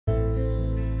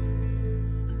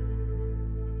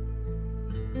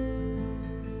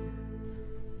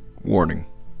Warning: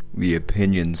 the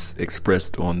opinions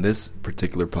expressed on this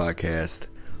particular podcast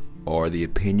are the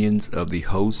opinions of the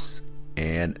hosts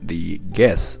and the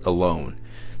guests alone.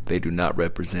 They do not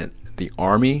represent the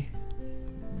Army,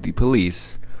 the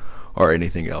police, or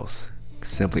anything else.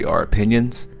 Simply our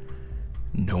opinions,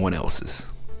 no one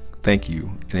else's. Thank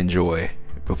you and enjoy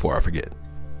before I forget.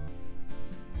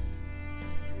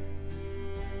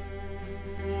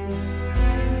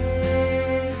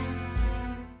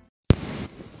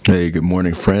 Hey, good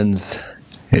morning, friends.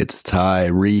 It's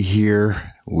Tyree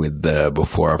here with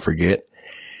Before I Forget.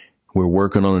 We're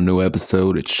working on a new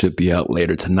episode. It should be out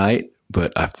later tonight,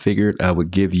 but I figured I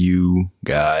would give you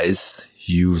guys,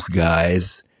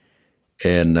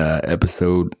 an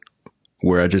episode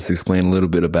where I just explain a little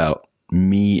bit about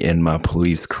me and my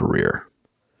police career.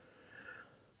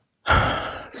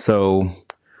 So,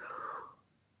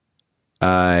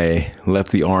 I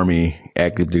left the Army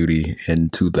active duty in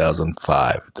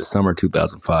 2005, the summer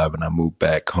 2005, and I moved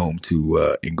back home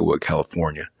to Inglewood,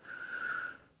 California.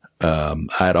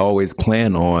 I'd always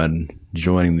planned on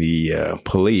joining the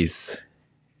police,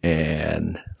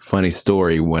 and funny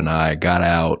story, when I got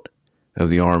out of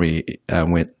the Army, I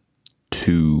went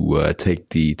to take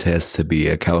the test to be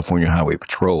a California Highway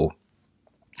Patrol,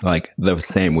 like the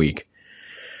same week.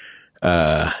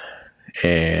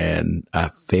 And I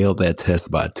failed that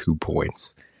test by 2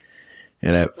 points.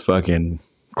 And that fucking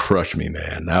crushed me,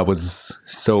 man. I was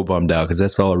so bummed out because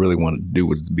that's all I really wanted to do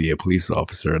was be a police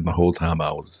officer. And the whole time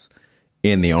I was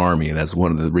in the Army, that's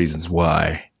one of the reasons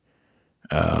why,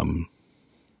 I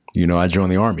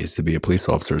joined the Army, is to be a police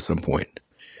officer at some point.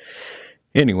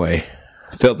 Anyway,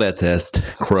 failed that test,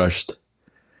 crushed.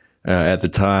 At the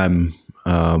time,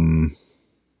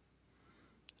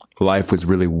 life was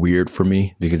really weird for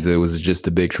me because it was just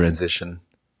a big transition.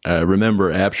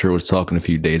 Remember, Absher was talking a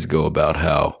few days ago about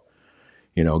how,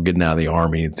 getting out of the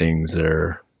Army, things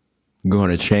are going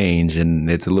to change and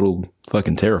it's a little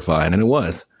fucking terrifying. And it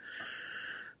was.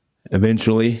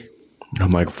 Eventually,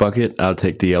 I'm like, fuck it. I'll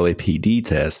take the LAPD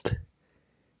test,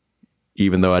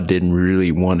 even though I didn't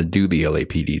really want to do the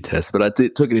LAPD test. But I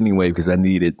took it anyway because I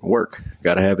needed work.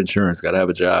 Got to have insurance. Got to have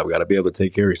a job. Got to be able to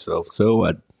take care of yourself. So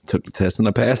I took the test and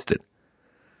I passed it.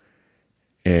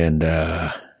 And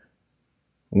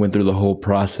went through the whole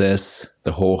process,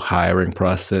 the whole hiring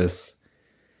process,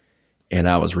 and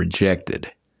I was rejected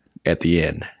at the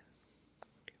end.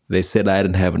 They said I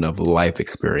didn't have enough life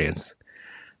experience.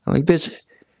 I'm like, bitch,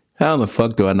 how in the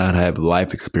fuck do I not have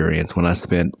life experience when I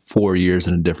spent 4 years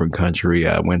in a different country?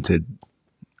 I went to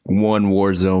one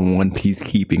war zone, one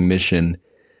peacekeeping mission.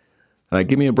 Like,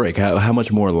 give me a break. How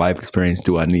much more life experience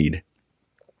do I need?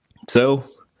 So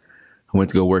I went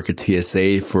to go work at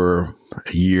TSA for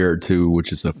a year or two,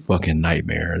 which is a fucking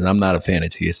nightmare. I'm not a fan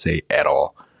of TSA at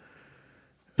all.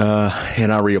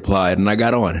 And I reapplied and I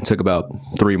got on. It took about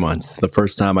 3 months. The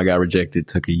first time I got rejected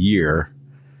took a year.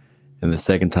 And the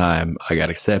second time I got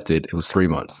accepted, it was 3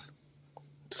 months.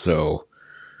 So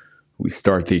we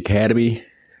start the academy.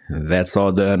 That's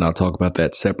all done. I'll talk about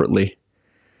that separately.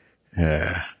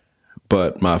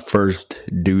 But my first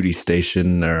duty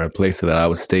station, or a place that I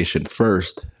was stationed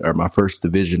first, or my first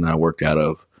division I worked out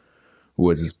of,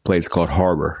 was this place called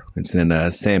Harbor. It's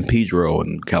in San Pedro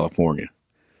in California.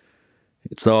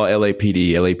 It's all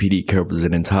LAPD. LAPD covers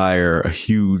a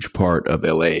huge part of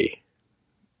LA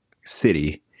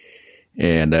city,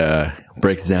 and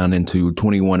breaks down into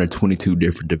 21 or 22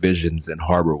 different divisions, and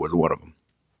Harbor was one of them.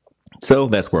 So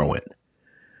that's where I went.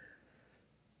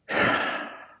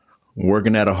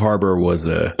 Working at a Harbor was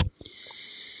a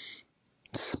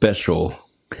special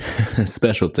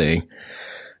thing.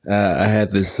 I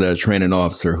had this training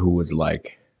officer who was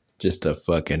like just a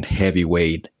fucking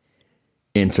heavyweight,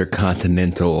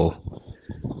 intercontinental,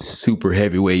 super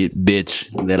heavyweight bitch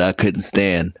that I couldn't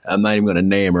stand. I'm not even going to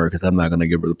name her because I'm not going to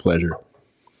give her the pleasure.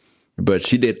 But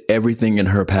she did everything in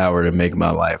her power to make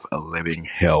my life a living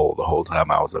hell the whole time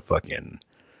I was a fucking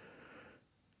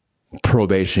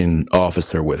probation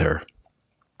officer with her.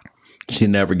 She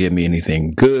never gave me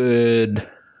anything good.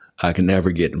 I could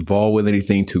never get involved with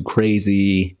anything too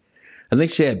crazy. I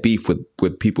think she had beef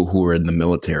with people who were in the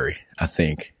military, I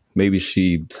think. Maybe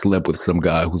she slept with some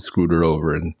guy who screwed her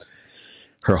over, and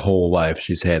her whole life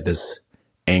she's had this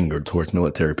anger towards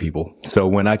military people. So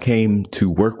when I came to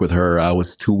work with her, I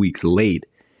was 2 weeks late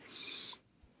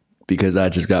because I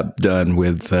just got done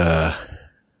with a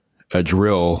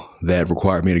drill that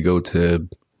required me to go to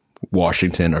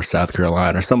Washington or South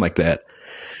Carolina or something like that.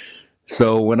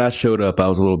 So when I showed up, I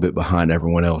was a little bit behind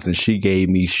everyone else, and she gave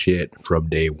me shit from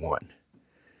day one.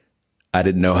 I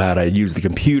didn't know how to use the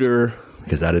computer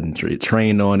because I didn't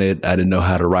train on it. I didn't know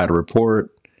how to write a report.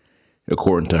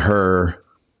 according to her.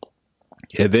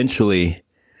 Eventually,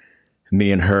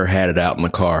 me and her had it out in the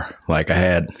car. Like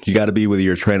you got to be with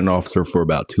your training officer for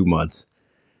about 2 months.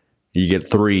 You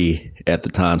get 3 at the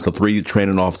time. So 3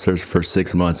 training officers for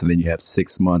 6 months. And then you have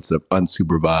 6 months of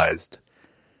unsupervised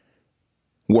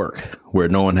work where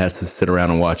no one has to sit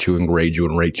around and watch you and grade you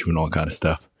and rate you and all kind of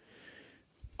stuff.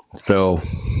 So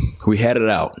we had it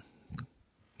out.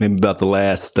 Maybe about the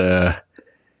last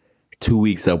 2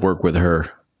 weeks I worked with her.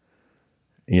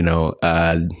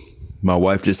 My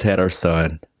wife just had our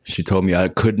son. She told me I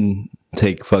couldn't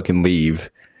take fucking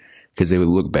leave because it would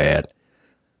look bad.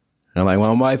 And I'm like,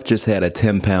 well, my wife just had a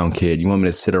 10-pound kid. You want me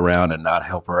to sit around and not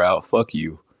help her out? Fuck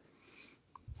you.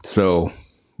 So,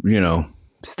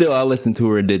 still I listened to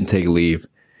her and didn't take leave.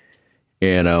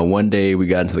 And one day we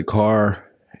got into the car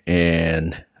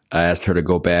and I asked her to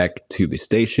go back to the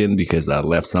station because I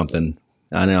left something.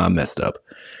 I know I messed up,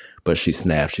 but she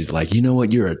snapped. She's like, you know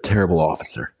what? You're a terrible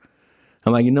officer.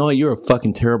 I'm like, you know what? You're a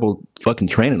fucking terrible fucking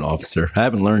training officer. I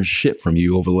haven't learned shit from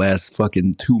you over the last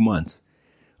fucking 2 months.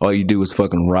 All you do is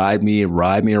fucking ride me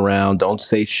around. Don't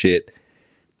say shit.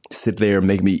 Sit there and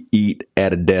make me eat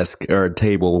at a desk or a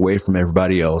table away from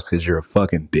everybody else because you're a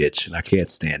fucking bitch and I can't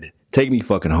stand it. Take me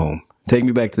fucking home. Take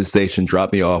me back to the station,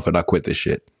 drop me off, and I quit this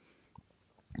shit.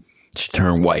 She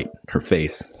turned white, her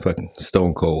face fucking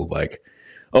stone cold. Like,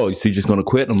 oh, so you're just gonna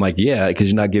quit? I'm like, yeah,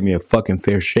 because you're not giving me a fucking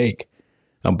fair shake.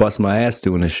 I'm busting my ass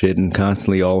doing this shit, and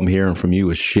constantly all I'm hearing from you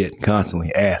is shit.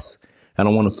 Constantly ass. I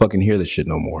don't want to fucking hear this shit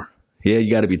no more. Yeah, you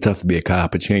got to be tough to be a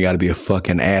cop, but you ain't got to be a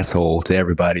fucking asshole to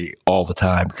everybody all the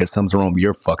time because something's wrong with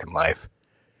your fucking life.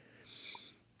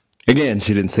 Again,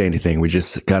 she didn't say anything. We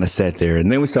just kind of sat there,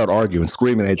 and then we started arguing,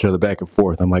 screaming at each other back and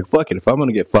forth. I'm like, fuck it. If I'm going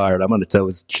to get fired, I'm going to tell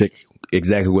this chick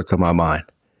exactly what's on my mind.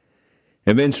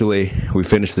 Eventually, we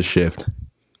finished the shift.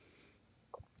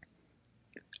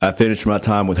 I finished my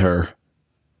time with her,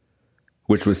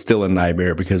 which was still a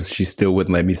nightmare because she still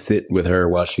wouldn't let me sit with her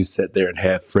while she sat there and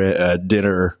have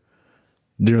dinner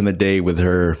during the day with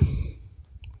her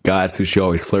guys who she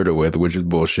always flirted with, which is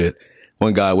bullshit.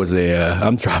 One guy was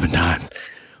I'm dropping times.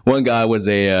 One guy was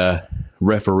a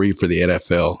referee for the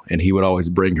NFL, and he would always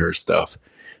bring her stuff.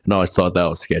 And I always thought that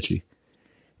was sketchy.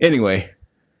 Anyway,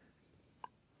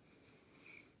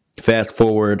 fast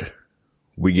forward,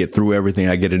 we get through everything.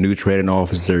 I get a new training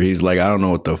officer. He's like, I don't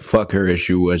know what the fuck her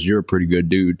issue was. You're a pretty good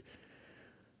dude.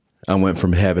 I went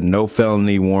from having no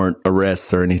felony warrant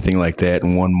arrests or anything like that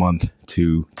in 1 month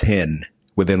to 10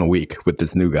 within a week with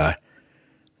this new guy.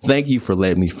 Thank you for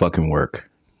letting me fucking work.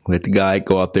 Let the guy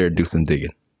go out there and do some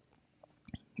digging.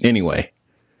 Anyway,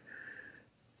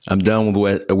 I'm done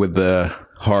with the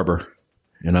harbor,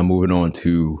 and I'm moving on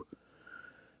to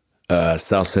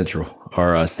South Central,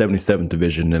 our 77th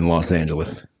Division in Los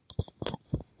Angeles.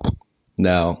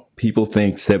 Now, people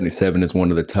think 77 is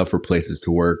one of the tougher places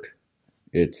to work.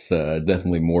 It's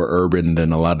definitely more urban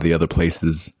than a lot of the other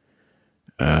places.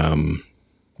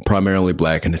 Primarily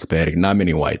black and Hispanic, not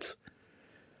many whites.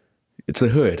 It's a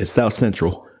hood. It's South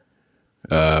Central.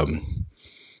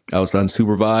 I was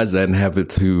unsupervised. I didn't have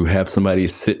to have somebody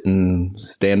sit and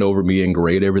stand over me and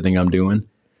grade everything I'm doing.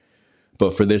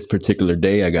 But for this particular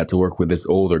day, I got to work with this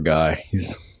older guy.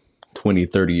 He's 20,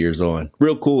 30 years on.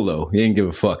 Real cool, though. He didn't give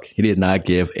a fuck. He did not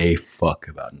give a fuck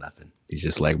about nothing. He's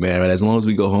just like, man, as long as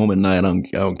we go home at night, I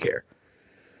don't care.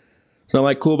 So I'm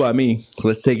like, cool by me.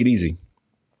 Let's take it easy.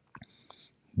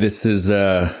 This is,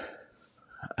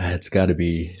 it's got to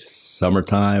be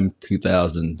summertime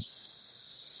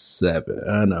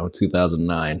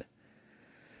 2009.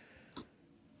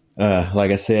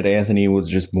 Like I said, Anthony was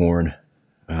just born.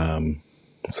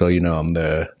 So, I'm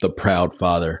the proud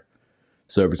father.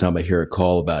 So every time I hear a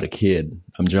call about a kid,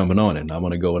 I'm jumping on it. I'm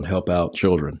going to go and help out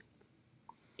children.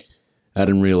 I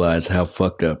didn't realize how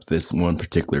fucked up this one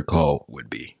particular call would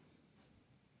be.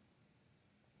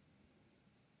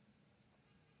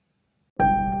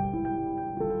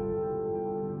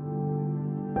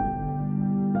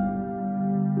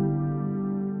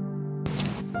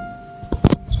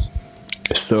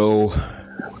 So,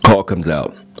 call comes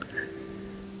out.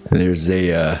 There's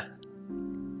a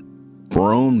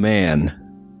grown man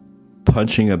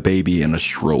punching a baby in a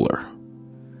stroller.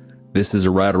 This is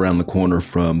right around the corner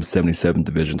from 77th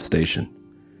Division Station.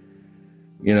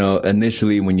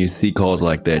 Initially when you see calls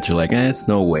like that, you're like, it's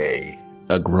no way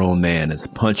a grown man is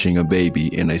punching a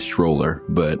baby in a stroller.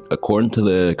 But according to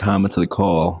the comments of the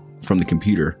call from the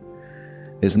computer,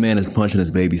 this man is punching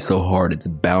his baby so hard it's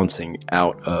bouncing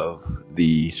out of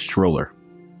the stroller.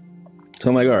 So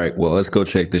I'm like, all right, well, let's go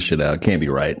check this shit out. It can't be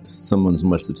right. Someone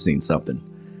must have seen something.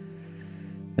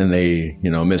 And they,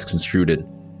 misconstrued it.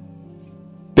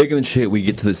 Bigger than shit, we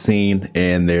get to the scene,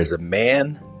 and there's a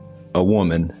man, a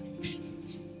woman,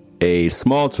 a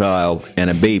small child,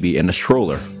 and a baby in a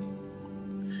stroller.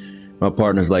 My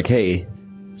partner's like, hey,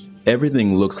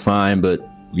 everything looks fine, but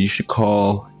you should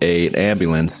call an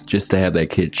ambulance just to have that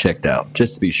kid checked out,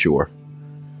 just to be sure.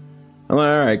 I'm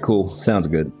like, all right, cool. Sounds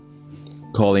good.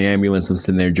 Call the ambulance. I'm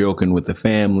sitting there joking with the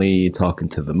family, talking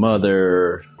to the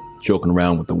mother, joking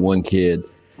around with the one kid.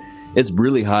 It's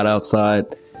really hot outside,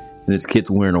 and this kid's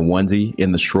wearing a onesie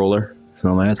in the stroller. So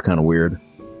I'm like, that's kind of weird.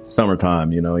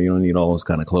 Summertime, you don't need all those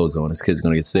kind of clothes on. This kid's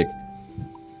going to get sick.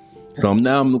 So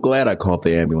I'm glad I called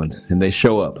the ambulance, and they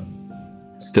show up.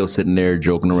 Still sitting there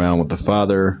joking around with the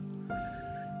father,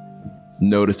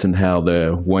 noticing how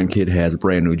the one kid has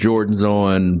brand new Jordans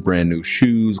on, brand new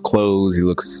shoes, clothes. He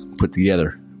looks put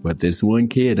together. But this one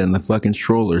kid in the fucking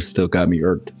stroller still got me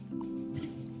irked.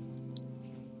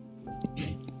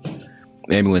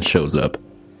 Ambulance shows up.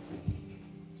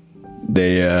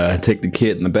 They take the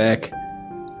kid in the back.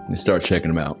 They start checking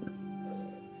him out.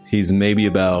 He's maybe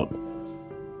about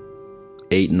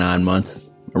 8-9 months.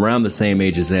 Around the same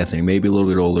age as Anthony, maybe a little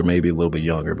bit older, maybe a little bit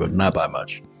younger, but not by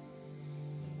much.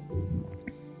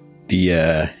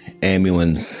 The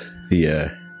ambulance,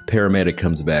 the paramedic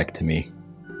comes back to me.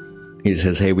 He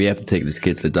says, hey, we have to take this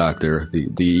kid to the doctor,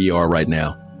 the ER right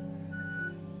now.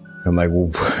 I'm like, well,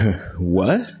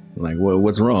 what? I'm like, well,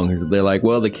 what's wrong? They're like,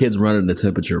 well, the kid's running a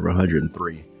temperature of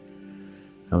 103.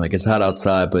 I'm like, it's hot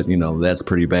outside, but, that's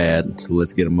pretty bad, so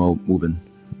let's get him moving.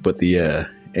 But the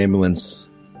ambulance...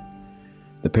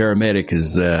 The paramedic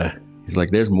he's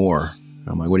like, there's more.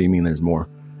 I'm like, what do you mean there's more?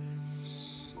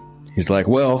 He's like,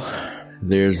 well,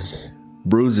 there's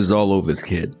bruises all over this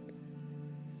kid.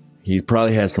 He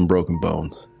probably has some broken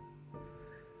bones.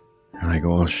 I'm like,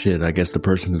 oh shit, I guess the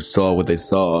person who saw what they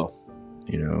saw,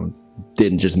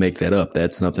 didn't just make that up.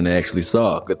 That's something they actually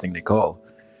saw. Good thing they called.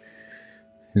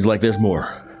 He's like, there's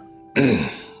more.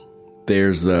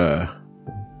 There's,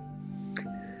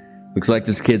 looks like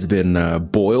this kid's been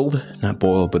boiled. Not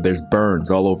boiled, but there's burns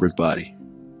all over his body.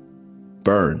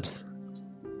 Burns.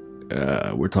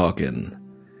 We're talking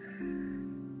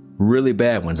really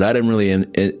bad ones. I didn't really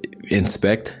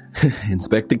inspect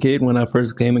the kid when I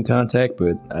first came in contact,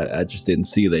 but I just didn't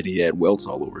see that he had welts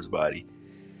all over his body.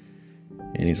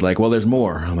 And he's like, well, there's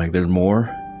more. I'm like, there's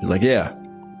more? He's like, yeah.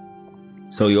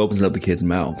 So he opens up the kid's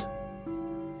mouth.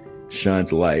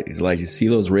 Shines a light. He's like, you see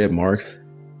those red marks?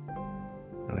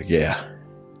 I'm like, yeah.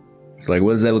 It's like,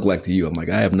 what does that look like to you? I'm like,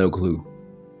 I have no clue.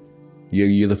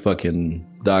 You're the fucking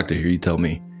doctor here. You tell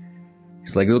me.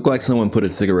 He's like, it looked like someone put a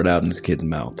cigarette out in this kid's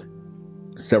mouth.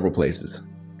 Several places.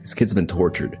 This kid's been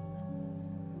tortured.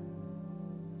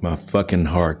 My fucking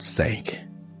heart sank.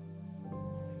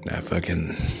 I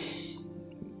fucking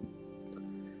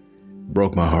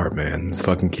broke my heart, man. This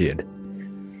fucking kid.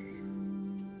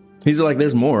 He's like,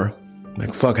 there's more. I'm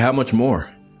like, fuck, how much more?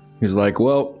 He's like,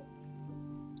 well,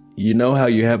 you know how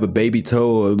you have a baby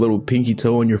toe, a little pinky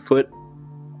toe on your foot?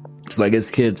 It's like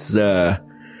this kid's, his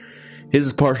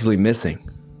is partially missing.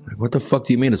 Like, what the fuck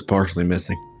do you mean it's partially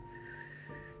missing?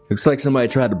 Looks like somebody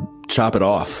tried to chop it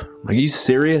off. Like, are you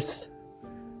serious?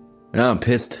 Now I'm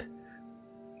pissed.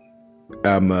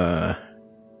 I'm, out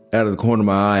of the corner of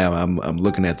my eye, I'm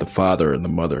looking at the father and the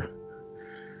mother.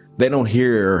 They don't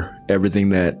hear everything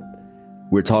that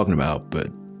we're talking about, but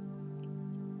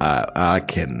I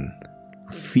can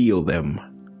feel them,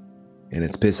 and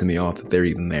it's pissing me off that they're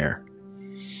even there.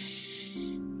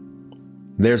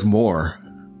 There's more,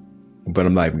 but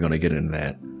I'm not even going to get into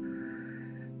that.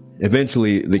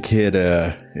 Eventually, the kid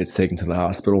is taken to the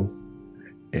hospital,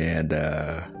 and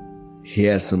he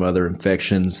has some other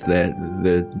infections that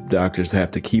the doctors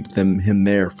have to keep him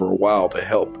there for a while to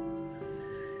help,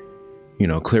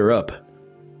 clear up.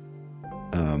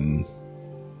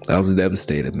 I was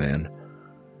devastated, man.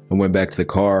 I went back to the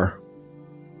car.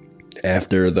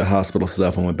 After the hospital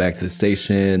stuff, I went back to the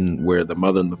station where the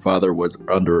mother and the father were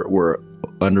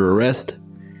under arrest.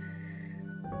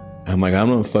 I'm like, I'm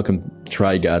gonna fucking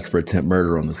try you guys for attempt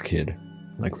murder on this kid.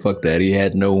 Like, fuck that. He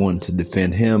had no one to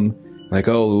defend him. Like,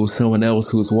 oh, it was someone else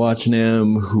who was watching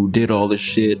him, who did all this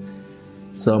shit.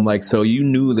 So I'm like, so you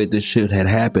knew that this shit had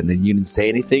happened and you didn't say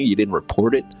anything? You didn't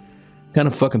report it? What kind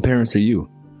of fucking parents are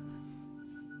you?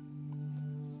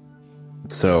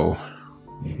 So,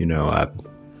 I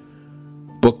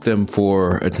booked them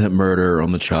for attempt murder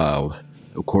on the child.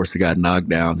 Of course, it got knocked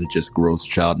down to just gross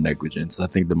child negligence. I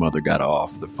think the mother got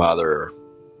off. The father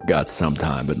got some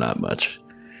time, but not much.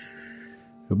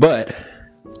 But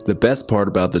the best part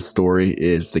about this story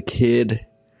is the kid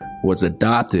was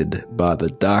adopted by the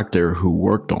doctor who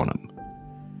worked on him.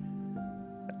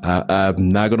 I'm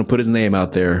not going to put his name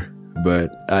out there,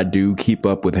 but I do keep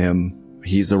up with him.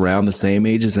 He's around the same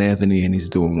age as Anthony, and he's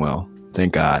doing well.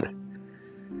 Thank God.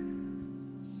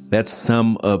 That's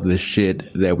some of the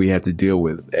shit that we have to deal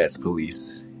with as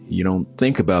police. You don't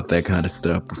think about that kind of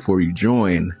stuff before you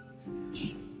join.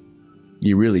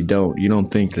 You really don't. You don't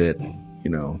think that,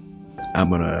 I'm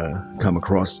going to come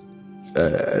across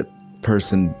a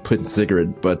person putting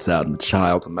cigarette butts out in a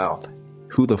child's mouth.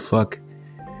 Who the fuck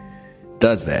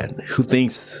does that? Who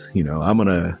thinks, I'm going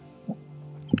to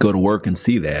go to work and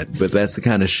see that? But that's the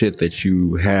kind of shit that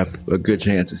you have a good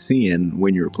chance of seeing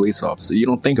when you're a police officer. You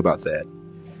don't think about that.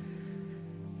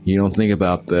 You don't think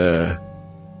about the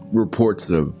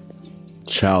reports of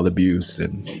child abuse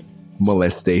and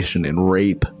molestation and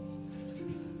rape,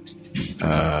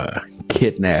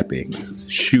 kidnappings,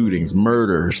 shootings,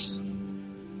 murders,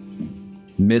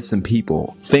 missing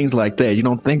people, things like that. You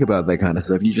don't think about that kind of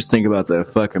stuff. You just think about the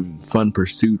fucking fun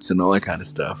pursuits and all that kind of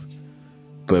stuff.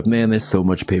 But man, there's so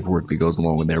much paperwork that goes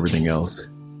along with everything else.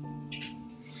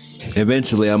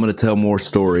 Eventually, I'm going to tell more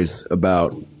stories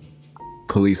about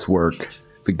police work,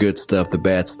 the good stuff, the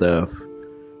bad stuff,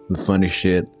 the funny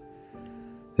shit,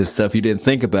 the stuff you didn't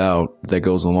think about that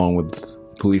goes along with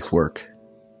police work.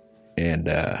 And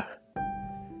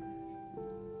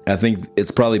I think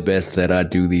it's probably best that I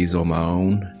do these on my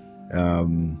own.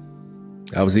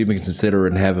 I was even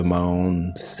considering having my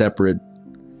own separate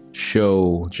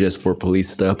show just for police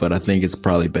stuff, but I think it's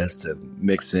probably best to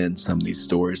mix in some of these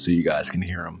stories so you guys can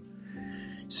hear them,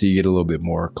 so you get a little bit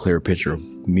more clear picture of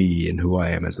me and who I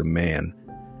am as a man.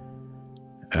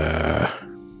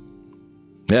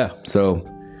 Yeah, so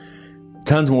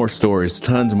tons more stories,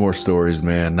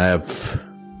 man. I have,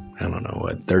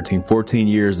 13, 14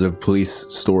 years of police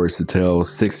stories to tell,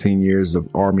 16 years of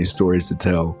Army stories to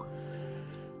tell.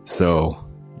 So,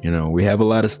 we have a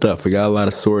lot of stuff. We got a lot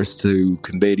of stories to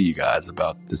convey to you guys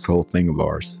about this whole thing of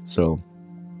ours. So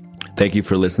thank you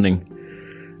for listening.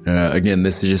 Again,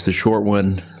 this is just a short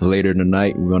one. Later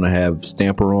tonight, we're going to have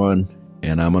Stamper on,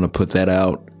 and I'm going to put that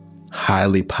out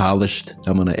highly polished.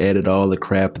 I'm going to edit all the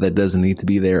crap that doesn't need to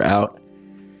be there out.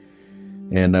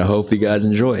 And I hope you guys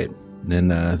enjoy it.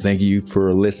 And thank you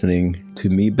for listening to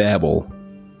me babble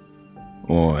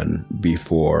on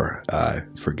Before I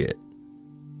Forget.